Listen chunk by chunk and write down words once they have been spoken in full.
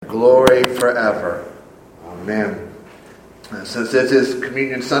glory forever. Amen. Since this is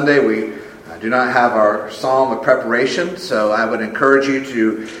Communion Sunday, we do not have our psalm of preparation, so I would encourage you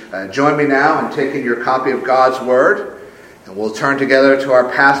to join me now in taking your copy of God's Word, and we'll turn together to our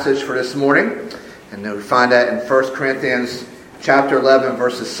passage for this morning, and we find that in 1 Corinthians chapter 11,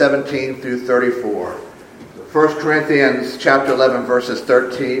 verses 17 through 34. 1 Corinthians chapter 11, verses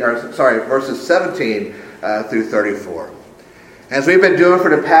 17 through 34. As we've been doing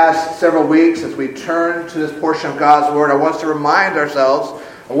for the past several weeks, as we turn to this portion of God's Word, I want us to remind ourselves,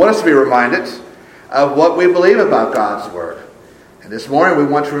 I want us to be reminded of what we believe about God's Word. And this morning we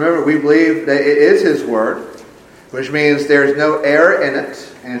want to remember we believe that it is His Word, which means there is no error in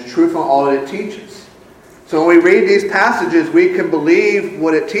it, and it's truthful in all that it teaches. So when we read these passages, we can believe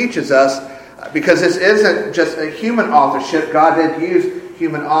what it teaches us, because this isn't just a human authorship. God did use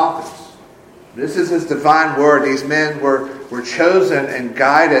human authors. This is His divine Word. These men were chosen and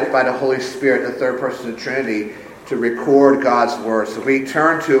guided by the Holy Spirit, the third person of the Trinity, to record God's Word. So we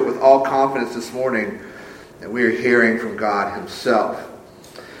turn to it with all confidence this morning that we are hearing from God Himself.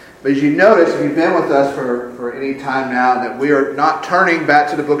 But as you notice, if you've been with us for any time now, that we are not turning back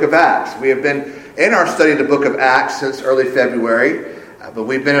to the book of Acts. We have been in our study of the book of Acts since early February, but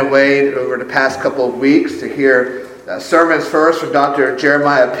we've been away over the past couple of weeks to hear sermons first from Dr.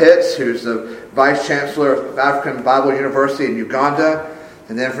 Jeremiah Pitts, who's the Vice Chancellor of African Bible University in Uganda,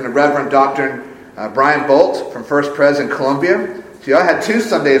 and then from the Reverend Dr. Brian Bolt from First Pres in Colombia. So y'all had 2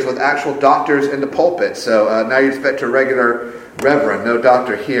 Sundays with actual doctors in the pulpit, so now you expect a regular Reverend, no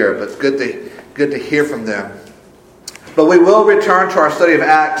doctor here, but good to hear from them. But we will return to our study of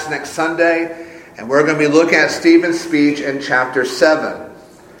Acts next Sunday, and we're going to be looking at Stephen's speech in chapter 7.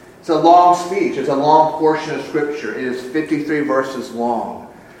 It's a long speech. It's a long portion of Scripture. It is 53 verses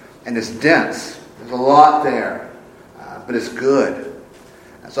long. And it's dense. There's a lot there. But it's good.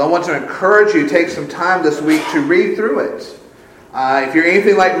 So I want to encourage you to take some time this week to read through it. If you're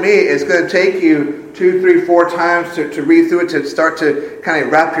anything like me, it's going to take you 2, 3, 4 times to read through it, to start to kind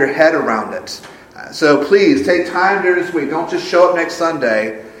of wrap your head around it. So please, take time during this week. Don't just show up next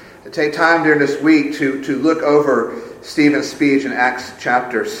Sunday. Take time during this week to look over Stephen's speech in Acts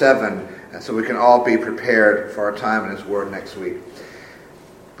chapter 7, so we can all be prepared for our time in His Word next week.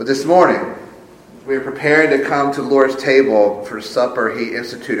 But this morning, we are preparing to come to the Lord's table for supper He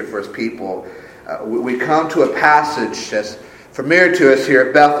instituted for His people. We come to a passage that's familiar to us here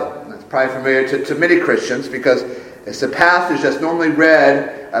at Bethel. It's probably familiar to many Christians, because it's a passage that's normally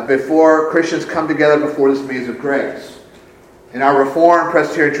read before Christians come together before this means of grace. In our Reformed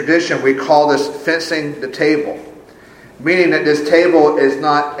Presbyterian tradition, we call this fencing the table, meaning that this table is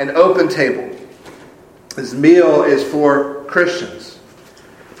not an open table. This meal is for Christians,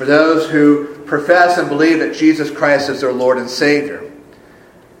 for those who profess and believe that Jesus Christ is their Lord and Savior.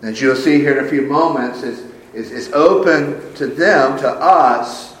 And as you'll see here in a few moments, is open to them, to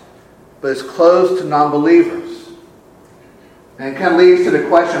us, but it's closed to non-believers. And it kind of leads to the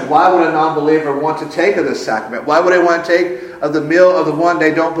question, why would a non-believer want to take of this sacrament? Why would they want to take of the meal of the one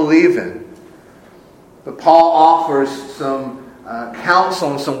they don't believe in? But Paul offers some counsel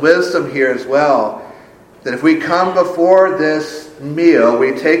and some wisdom here as well, that if we come before this meal,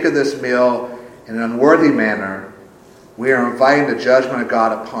 we take of this meal in an unworthy manner, we are inviting the judgment of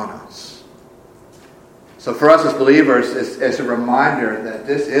God upon us. So for us as believers, it's a reminder that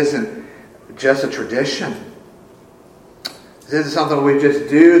this isn't just a tradition. This isn't something we just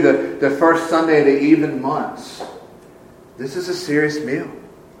do the first Sunday of the even months. This is a serious meal,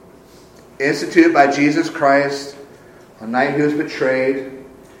 instituted by Jesus Christ on the night He was betrayed,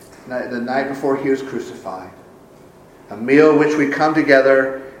 the night before He was crucified. A meal in which we come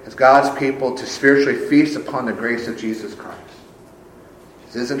together as God's people to spiritually feast upon the grace of Jesus Christ.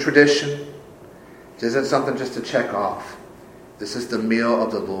 This isn't tradition. This isn't something just to check off. This is the meal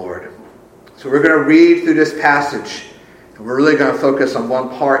of the Lord. So we're going to read through this passage, and we're really going to focus on one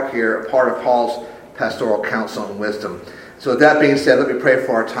part here, a part of Paul's pastoral counsel and wisdom. So with that being said, let me pray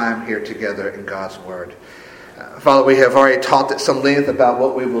for our time here together in God's Word. Father, we have already talked at some length about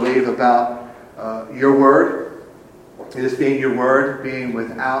what we believe about Your Word. This being Your Word, being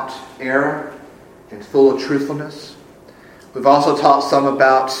without error and full of truthfulness. We've also talked some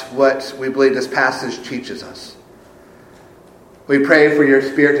about what we believe this passage teaches us. We pray for Your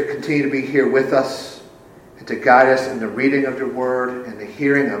Spirit to continue to be here with us and to guide us in the reading of Your Word and the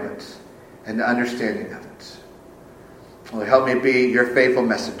hearing of it and the understanding of it. Lord, help me be Your faithful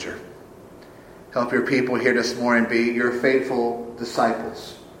messenger. Help Your people here this morning be Your faithful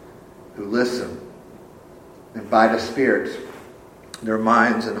disciples who listen, and by the Spirit their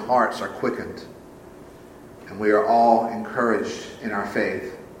minds and hearts are quickened, and we are all encouraged in our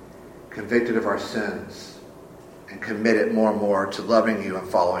faith convicted of our sins, and committed more and more to loving you and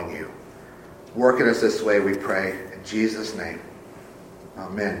following you. Work in us this way, we pray, in Jesus' name.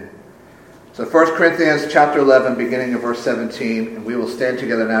 Amen. So 1 Corinthians chapter 11, beginning of verse 17, and we will stand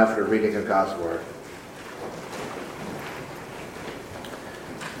together now for the reading of God's Word.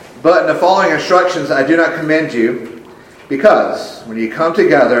 But in the following instructions I do not commend you, because when you come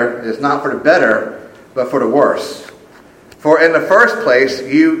together, it is not for the better, but for the worse. For in the first place,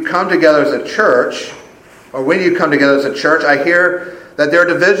 you come together as a church, or when you come together as a church, I hear that there are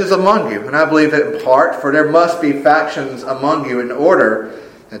divisions among you, and I believe it in part, for there must be factions among you in order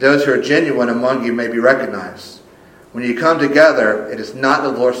that those who are genuine among you may be recognized. When you come together, it is not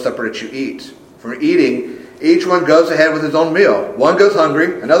the Lord's Supper that you eat. For eating, each one goes ahead with his own meal. One goes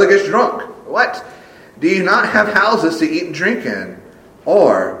hungry, another gets drunk. What? Do you not have houses to eat and drink in?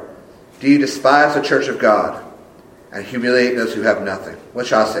 Or do you despise the church of God and humiliate those who have nothing? What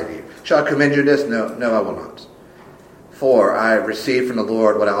shall I say to you? Shall I commend you this? No, I will not. For I received from the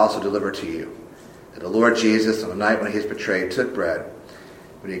Lord what I also delivered to you, that the Lord Jesus, on the night when he was betrayed, took bread.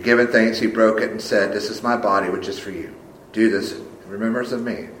 When he had given thanks, he broke it and said, "This is my body, which is for you. Do this in remembrance of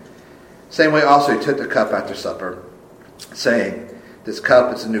me." Same way also he took the cup after supper, saying, "This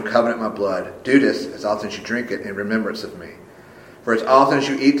cup is the new covenant in my blood. Do this as often as you drink it in remembrance of me. For as often as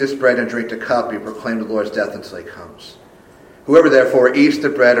you eat this bread and drink the cup, you proclaim the Lord's death until he comes. Whoever therefore eats the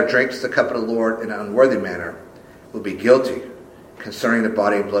bread or drinks the cup of the Lord in an unworthy manner will be guilty concerning the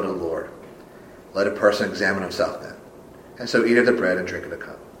body and blood of the Lord. Let a person examine himself then, and so eat of the bread and drink of the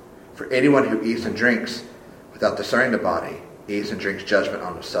cup. For anyone who eats and drinks without discerning the body eats and drinks judgment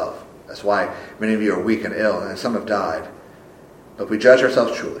on himself. That's why many of you are weak and ill, and some have died. But if we judge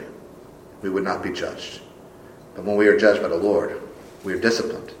ourselves truly, we would not be judged. But when we are judged by the Lord, we are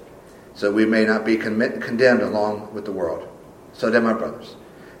disciplined, so that we may not be condemned along with the world. So then, my brothers,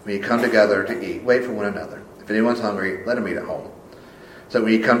 when you come together to eat, wait for one another. If anyone's hungry, let him eat at home. So that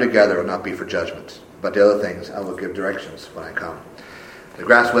when you come together, it will not be for judgment. But the other things I will give directions when I come. The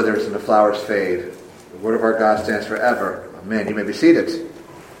grass withers and the flowers fade. The word of our God stands forever. Amen. You may be seated.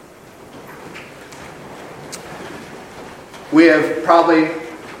 We have probably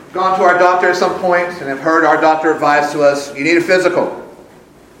gone to our doctor at some point and have heard our doctor advise to us, you need a physical.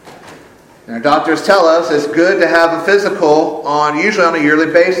 And our doctors tell us it's good to have a physical usually on a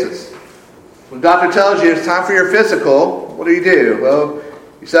yearly basis. When the doctor tells you it's time for your physical, what do? Well,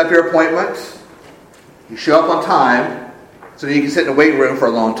 you set up your appointment, you show up on time, so that you can sit in the waiting room for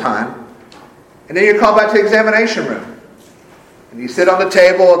a long time, and then you're called back to the examination room. And you sit on the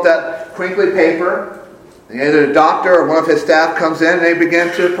table with that crinkly paper, and either the doctor or one of his staff comes in and they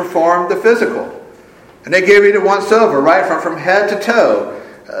begin to perform the physical. And they give you the once over, right, from head to toe.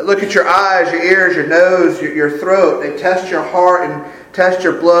 Look at your eyes, your ears, your nose, your throat. They test your heart and test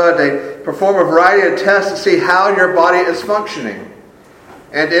your blood. They perform a variety of tests to see how your body is functioning.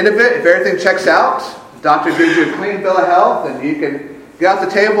 And at the end of it, if everything checks out, the doctor gives you a clean bill of health and you can get off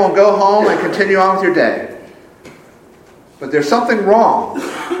the table and go home and continue on with your day. But there's something wrong.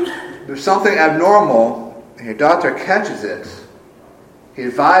 There's something abnormal, and your doctor catches it. He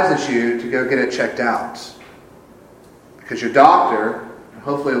advises you to go get it checked out. Because your doctor, and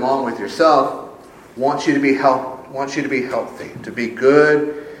hopefully along with yourself, wants you to be healthy, to be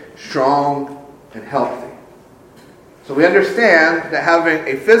good, strong, and healthy. So we understand that having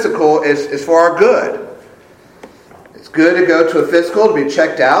a physical is for our good. It's good to go to a physical, to be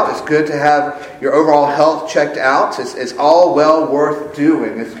checked out. It's good to have your overall health checked out. It's all well worth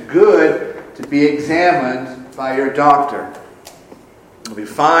doing. It's good to be examined by your doctor. We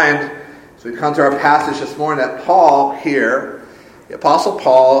find, as we come to our passage this morning, that Paul here, the Apostle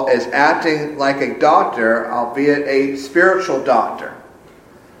Paul, is acting like a doctor, albeit a spiritual doctor.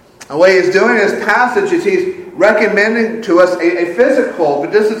 And what he's doing in this passage is he's recommending to us a physical,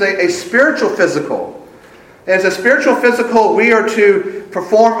 but this is a spiritual physical. As a spiritual physical, we are to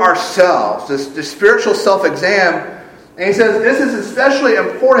perform ourselves, this spiritual self-exam. And he says this is especially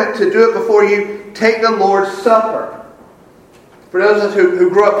important to do it before you take the Lord's Supper. For those of us who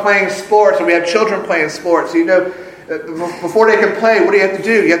grew up playing sports, and we have children playing sports, you know, before they can play, what do you have to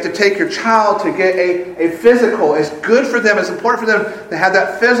do? You have to take your child to get a physical. It's good for them, it's important for them to have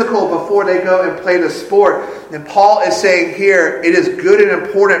that physical before they go and play the sport. And Paul is saying here, it is good and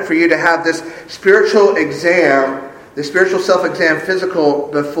important for you to have this spiritual exam, the spiritual self-exam physical,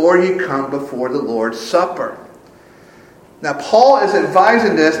 before you come before the Lord's Supper. Now, Paul is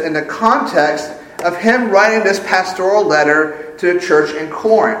advising this in the context of him writing this pastoral letter to the church in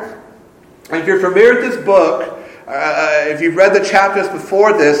Corinth. And if you're familiar with this book, if you've read the chapters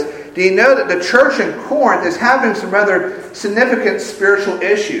before this, do you know that the church in Corinth is having some rather significant spiritual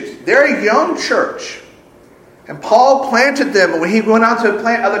issues? They're a young church. And Paul planted them, and when he went out to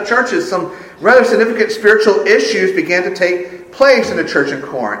plant other churches, some rather significant spiritual issues began to take place in the church in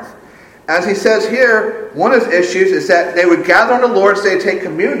Corinth. As he says here, one of the issues is that they would gather on the Lord's Day to take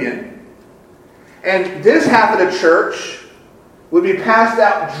communion, and this half of the church would be passed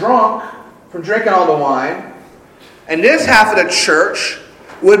out drunk from drinking all the wine, and this half of the church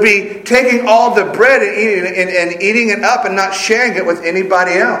would be taking all the bread and eating it up and not sharing it with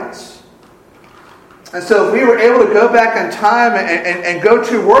anybody else. And so if we were able to go back in time and go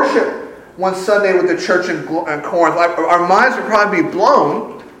to worship one Sunday with the church in Corinth, our minds would probably be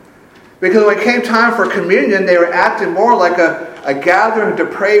blown, because when it came time for communion, they were acting more like a gathering of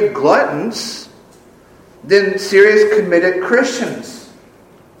depraved gluttons than serious committed Christians.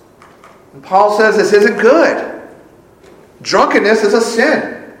 And Paul says this isn't good. Drunkenness is a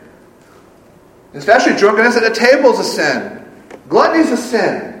sin. Especially drunkenness at the table is a sin. Gluttony is a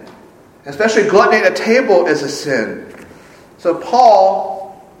sin. Especially gluttony at a table is a sin. So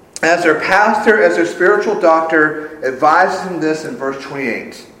Paul, as their pastor, as their spiritual doctor, advises them this in verse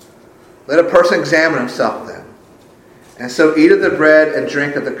 28. Let a person examine himself then, and so eat of the bread and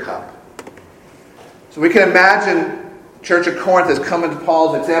drink of the cup. So we can imagine the church of Corinth has come into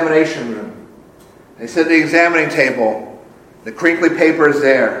Paul's examination room. They sit at the examining table. The crinkly paper is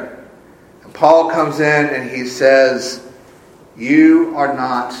there. And Paul comes in and he says, "You are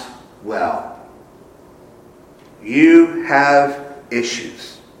not well. You have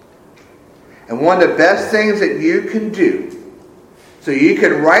issues. And one of the best things that you can do, so you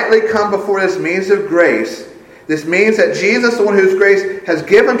can rightly come before this means of grace, this means that Jesus, the one whose grace has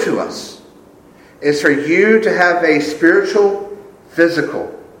given to us, is for you to have a spiritual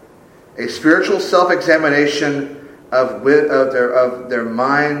self-examination of their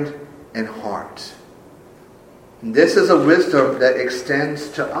mind and heart. And this is a wisdom that extends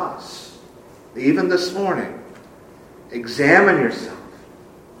to us. Even this morning, examine yourself.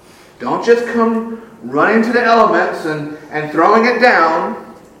 Don't just come running to the elements and throwing it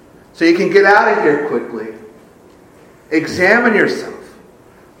down so you can get out of here quickly. Examine yourself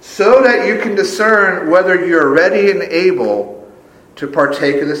so that you can discern whether you're ready and able to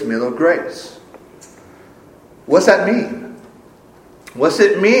partake of this meal of grace. What's that mean? What's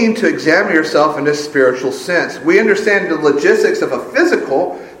it mean to examine yourself in this spiritual sense? We understand the logistics of a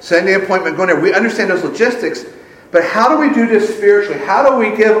physical, sending an appointment, going there. We understand those logistics. But how do we do this spiritually? How do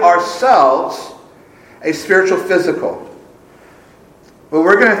we give ourselves a spiritual physical? Well,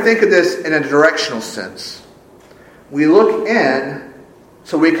 we're going to think of this in a directional sense. We look in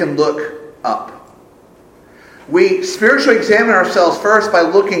so we can look up. We spiritually examine ourselves first by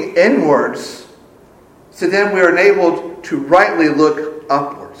looking inwards, so then we are enabled to rightly look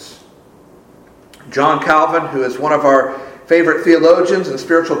upwards. John Calvin, who is one of our favorite theologians and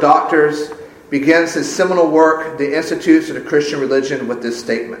spiritual doctors, begins his seminal work, The Institutes of the Christian Religion, with this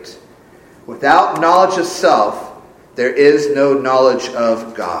statement: without knowledge of self, there is no knowledge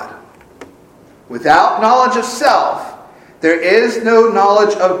of God. Without knowledge of self, there is no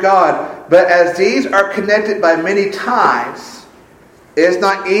knowledge of God. But as these are connected by many ties, it is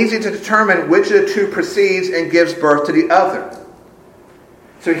not easy to determine which of the two precedes and gives birth to the other.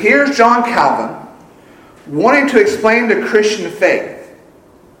 So here's John Calvin wanting to explain the Christian faith.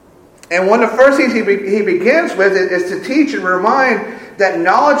 And one of the first things he begins with is to teach and remind that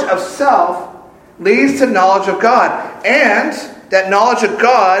knowledge of self leads to knowledge of God, and that knowledge of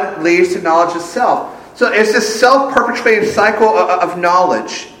God leads to knowledge of self. So it's this self-perpetuating cycle of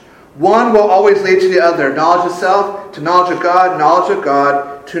knowledge. One will always lead to the other. Knowledge of self to knowledge of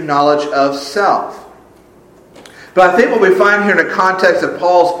God to knowledge of self. But I think what we find here in the context of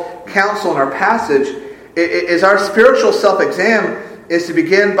Paul's counsel in our passage is our spiritual self-exam is to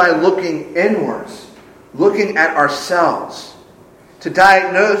begin by looking inwards, looking at ourselves, to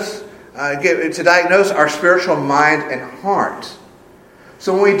diagnose our spiritual mind and heart.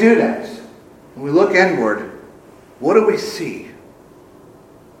 So when we do that, when we look inward, what do we see?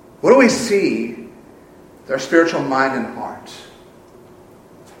 What do we see with our spiritual mind and heart?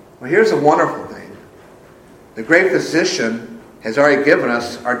 Well, here's a wonderful thing. The great physician has already given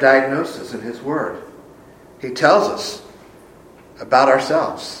us our diagnosis in his word. He tells us about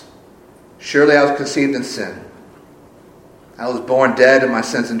ourselves. Surely I was conceived in sin. I was born dead in my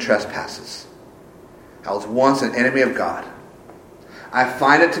sins and trespasses. I was once an enemy of God. I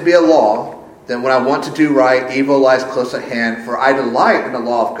find it to be a law that when I want to do right, evil lies close at hand. For I delight in the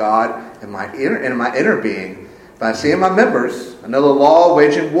law of God in my inner being. But I see in my members another law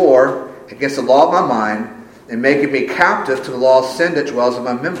waging war against the law of my mind and making me captive to the law of sin that dwells in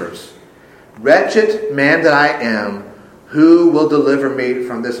my members. Wretched man that I am, who will deliver me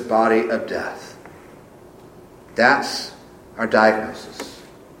from this body of death? That's our diagnosis.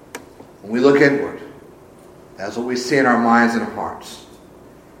 When we look inward, that's what we see in our minds and hearts.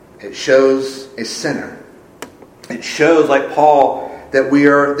 It shows a sinner. It shows, like Paul, that we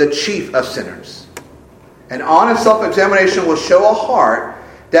are the chief of sinners. An honest self-examination will show a heart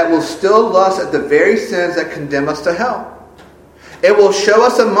that will still lust at the very sins that condemn us to hell. It will show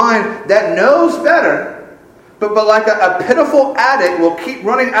us a mind that knows better, but like a pitiful addict will keep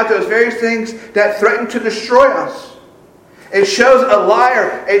running after those very things that threaten to destroy us. It shows a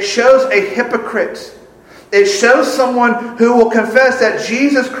liar. It shows a hypocrite. It shows someone who will confess that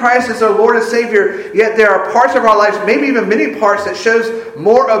Jesus Christ is our Lord and Savior, yet there are parts of our lives, maybe even many parts, that shows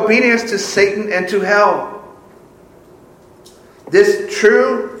more obedience to Satan and to hell. This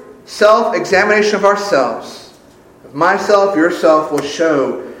true self-examination of ourselves, of myself, yourself, will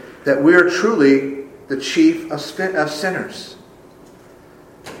show that we are truly the chief of sinners.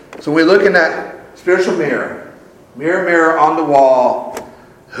 So when we look in that spiritual mirror, mirror, mirror on the wall,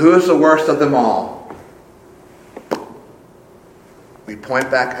 who is the worst of them all? We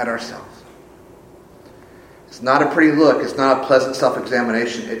point back at ourselves. It's not a pretty look. It's not a pleasant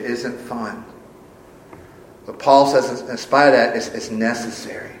self-examination. It isn't fun. But Paul says, in spite of that, it's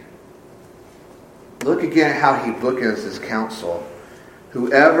necessary. Look again at how he bookends his counsel.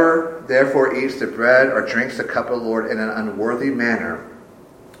 Whoever therefore eats the bread or drinks the cup of the Lord in an unworthy manner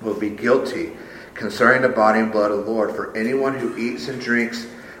will be guilty concerning the body and blood of the Lord. For anyone who eats and drinks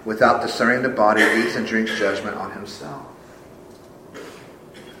without discerning the body eats and drinks judgment on himself.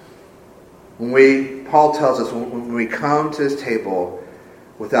 Paul tells us, when we come to this table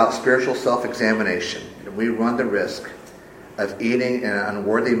without spiritual self-examination, we run the risk of eating in an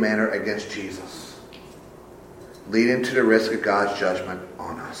unworthy manner against Jesus, leading to the risk of God's judgment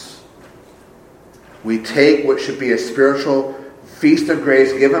on us. We take what should be a spiritual feast of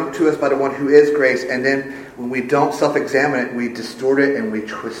grace given to us by the one who is grace, and then when we don't self-examine it, we distort it and we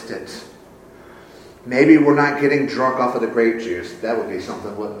twist it. Maybe we're not getting drunk off of the grape juice. That would be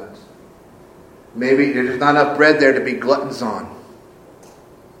something, wouldn't it? Maybe there's not enough bread there to be gluttons on.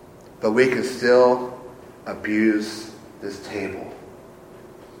 But we can still abuse this table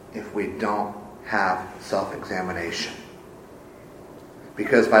if we don't have self-examination.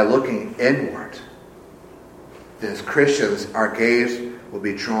 Because by looking inward, then as Christians, our gaze will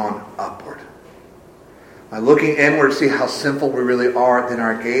be drawn upward. By looking inward to see how sinful we really are, then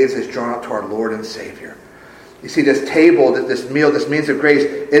our gaze is drawn up to our Lord and Savior. You see, this table, this meal, this means of grace,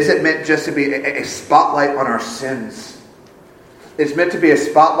 isn't meant just to be a spotlight on our sins. It's meant to be a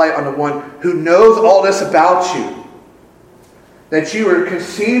spotlight on the one who knows all this about you. That you were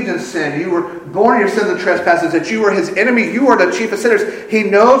conceived in sin. You were born in your sins and trespasses. That you were his enemy. You are the chief of sinners. He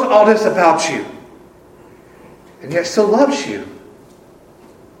knows all this about you. And yet still loves you.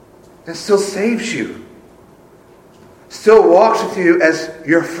 And still saves you. Still walks with you as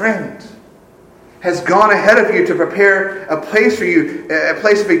your friend. Has gone ahead of you to prepare a place for you, a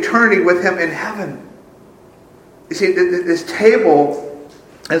place of eternity with him in heaven. You see, this table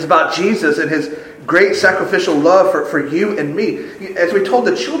is about Jesus and his great sacrificial love for you and me. As we told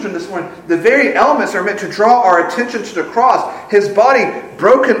the children this morning, the very elements are meant to draw our attention to the cross. His body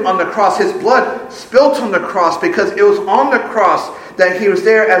broken on the cross, his blood spilt on the cross, because it was on the cross that he was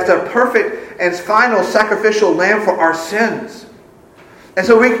there as the perfect and final sacrificial lamb for our sins. And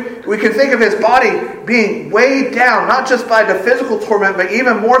so we can think of his body being weighed down, not just by the physical torment, but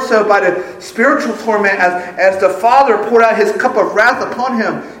even more so by the spiritual torment as the Father poured out his cup of wrath upon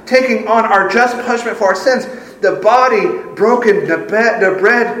him, taking on our just punishment for our sins. The body broken, the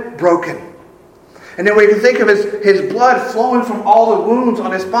bread broken. And then we can think of his blood flowing from all the wounds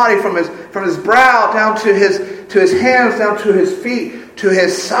on his body, from his brow down to his hands, down to his feet, to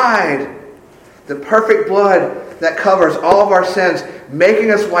his side. The perfect blood that covers all of our sins, making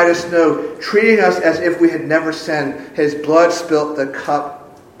us white as snow, treating us as if we had never sinned. His blood spilt, the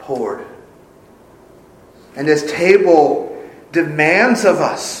cup poured. And this table demands of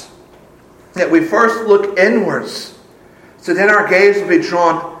us that we first look inwards, so then our gaze will be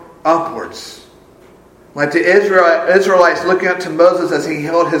drawn upwards. Like the Israelites looking up to Moses as he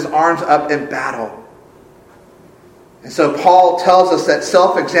held his arms up in battle. And so Paul tells us that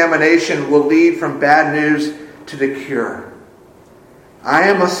self-examination will lead from bad news to the cure. I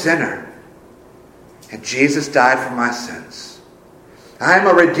am a sinner, and Jesus died for my sins. I am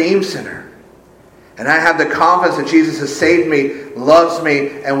a redeemed sinner, and I have the confidence that Jesus has saved me, loves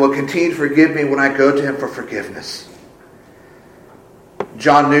me, and will continue to forgive me when I go to him for forgiveness.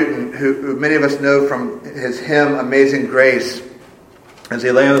 John Newton, who many of us know from his hymn, Amazing Grace, as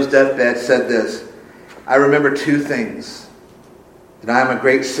he lay on his deathbed, said this: "I remember two things, that I am a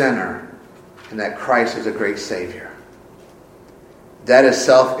great sinner and that Christ is a great Savior." That is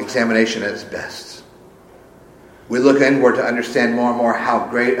self-examination at its best. We look inward to understand more and more how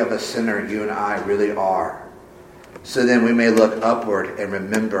great of a sinner you and I really are. So then we may look upward and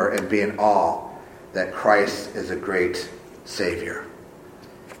remember and be in awe that Christ is a great Savior.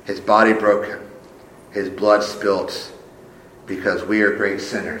 His body broken, his blood spilt, because we are great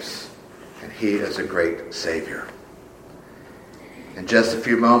sinners and he is a great Savior. In just a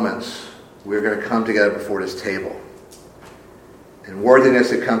few moments, we're going to come together before this table. And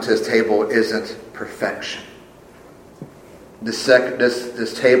worthiness to come to this table isn't perfection. This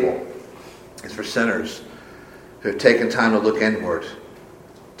table is for sinners who have taken time to look inward,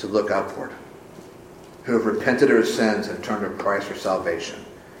 to look upward, who have repented of their sins and turned to Christ for salvation.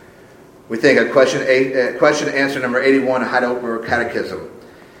 We think question answer number 81 of Heidelberg Catechism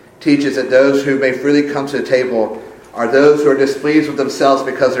teaches that those who may freely come to the table are those who are displeased with themselves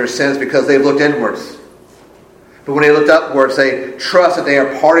because of their sins, because they've looked inwards. But when they looked upwards, they trust that they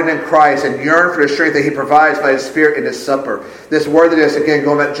are pardoned in Christ and yearn for the strength that he provides by his Spirit in his supper. This worthiness, again,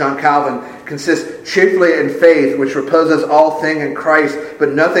 going back to John Calvin, consists chiefly in faith, which reposes all things in Christ, but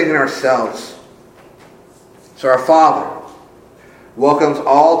nothing in ourselves. So our Father welcomes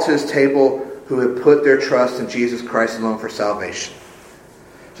all to his table who have put their trust in Jesus Christ alone for salvation.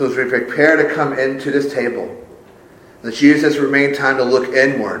 So as we prepare to come into this table, let's use this remaining time to look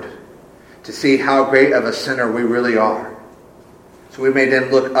inward, to see how great of a sinner we really are. So we may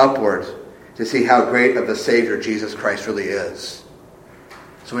then look upward to see how great of a Savior Jesus Christ really is.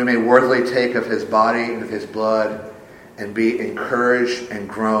 So we may worthily take of his body and of his blood and be encouraged and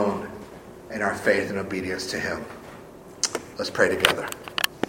grown in our faith and obedience to him. Let's pray together.